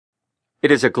It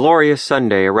is a glorious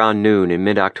Sunday around noon in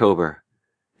mid-October.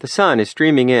 The sun is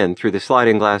streaming in through the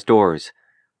sliding glass doors,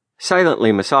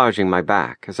 silently massaging my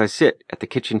back as I sit at the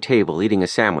kitchen table eating a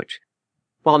sandwich,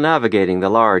 while navigating the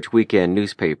large weekend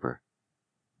newspaper.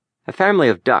 A family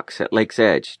of ducks at Lake's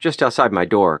Edge, just outside my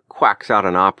door, quacks out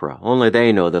an opera only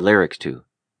they know the lyrics to.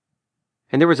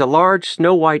 And there was a large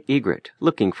snow-white egret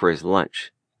looking for his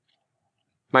lunch.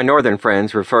 My northern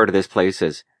friends refer to this place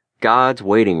as God's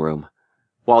waiting room,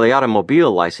 while the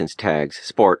automobile license tags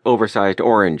sport oversized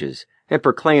oranges and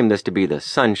proclaim this to be the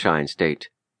Sunshine State.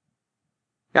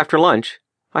 After lunch,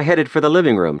 I headed for the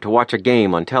living room to watch a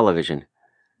game on television.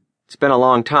 It's been a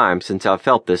long time since I've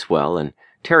felt this well, and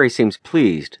Terry seems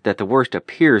pleased that the worst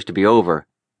appears to be over.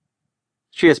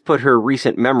 She has put her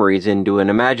recent memories into an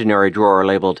imaginary drawer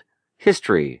labeled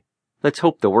History. Let's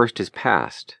hope the worst is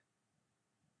past.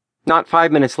 Not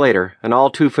 5 minutes later, an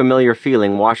all-too-familiar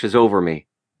feeling washes over me,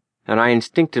 and I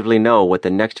instinctively know what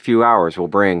the next few hours will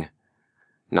bring.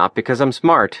 Not because I'm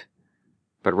smart,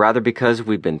 but rather because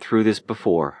we've been through this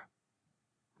before.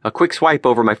 A quick swipe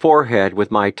over my forehead with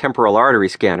my temporal artery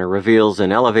scanner reveals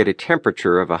an elevated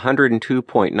temperature of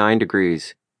 102.9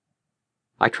 degrees.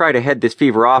 I try to head this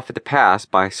fever off at the pass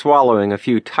by swallowing a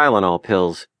few Tylenol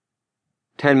pills.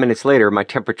 10 minutes later, my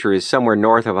temperature is somewhere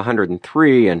north of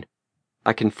 103, and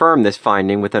I confirm this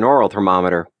finding with an oral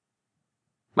thermometer.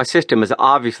 My system is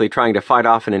obviously trying to fight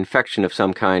off an infection of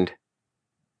some kind.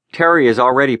 Terry is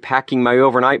already packing my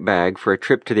overnight bag for a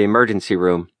trip to the emergency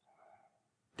room.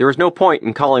 There is no point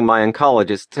in calling my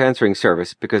oncologist's answering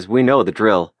service because we know the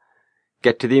drill.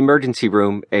 Get to the emergency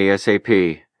room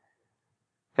ASAP.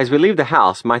 As we leave the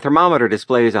house, my thermometer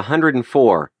displays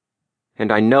 104,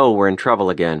 and I know we're in trouble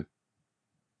again.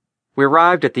 We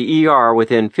arrived at the ER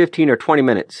within 15 or 20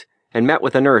 minutes and met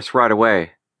with a nurse right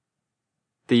away.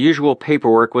 The usual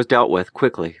paperwork was dealt with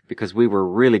quickly because we were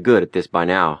really good at this by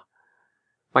now.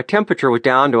 My temperature was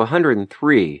down to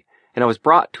 103, and I was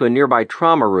brought to a nearby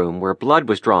trauma room where blood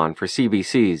was drawn for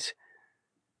CBCs.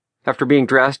 After being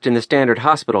dressed in the standard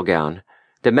hospital gown,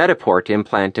 the Mediport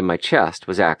implant in my chest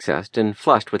was accessed and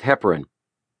flushed with heparin.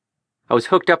 I was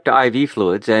hooked up to IV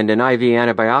fluids and an IV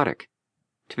antibiotic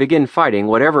to begin fighting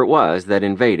whatever it was that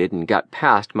invaded and got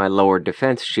past my lowered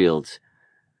defense shields.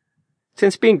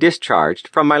 Since being discharged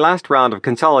from my last round of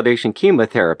consolidation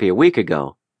chemotherapy a week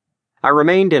ago, I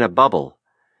remained in a bubble,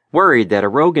 worried that a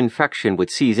rogue infection would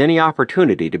seize any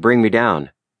opportunity to bring me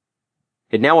down.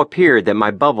 It now appeared that my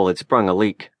bubble had sprung a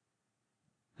leak.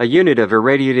 A unit of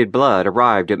irradiated blood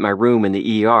arrived at my room in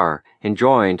the ER and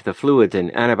joined the fluids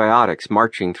and antibiotics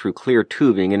marching through clear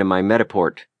tubing into my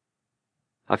Mediport.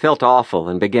 I felt awful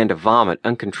and began to vomit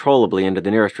uncontrollably into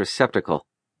the nearest receptacle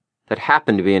that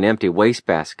happened to be an empty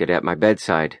wastebasket at my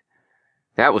bedside.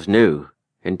 That was new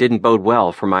and didn't bode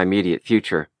well for my immediate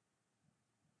future.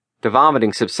 The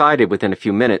vomiting subsided within a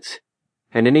few minutes,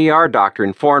 and an ER doctor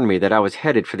informed me that I was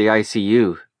headed for the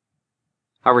ICU.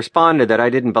 I responded that I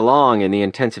didn't belong in the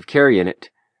intensive care unit.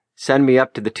 Send me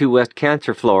up to the 2 West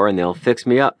cancer floor and they'll fix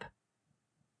me up.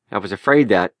 I was afraid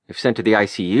that, if sent to the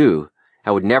ICU,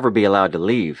 I would never be allowed to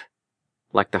leave.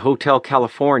 Like the Hotel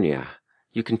California,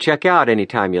 you can check out any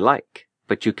time you like,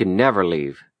 but you can never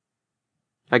leave.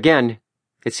 Again,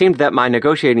 it seemed that my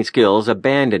negotiating skills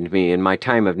abandoned me in my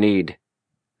time of need.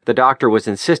 The doctor was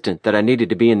insistent that I needed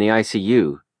to be in the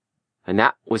ICU, and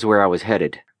that was where I was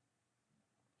headed.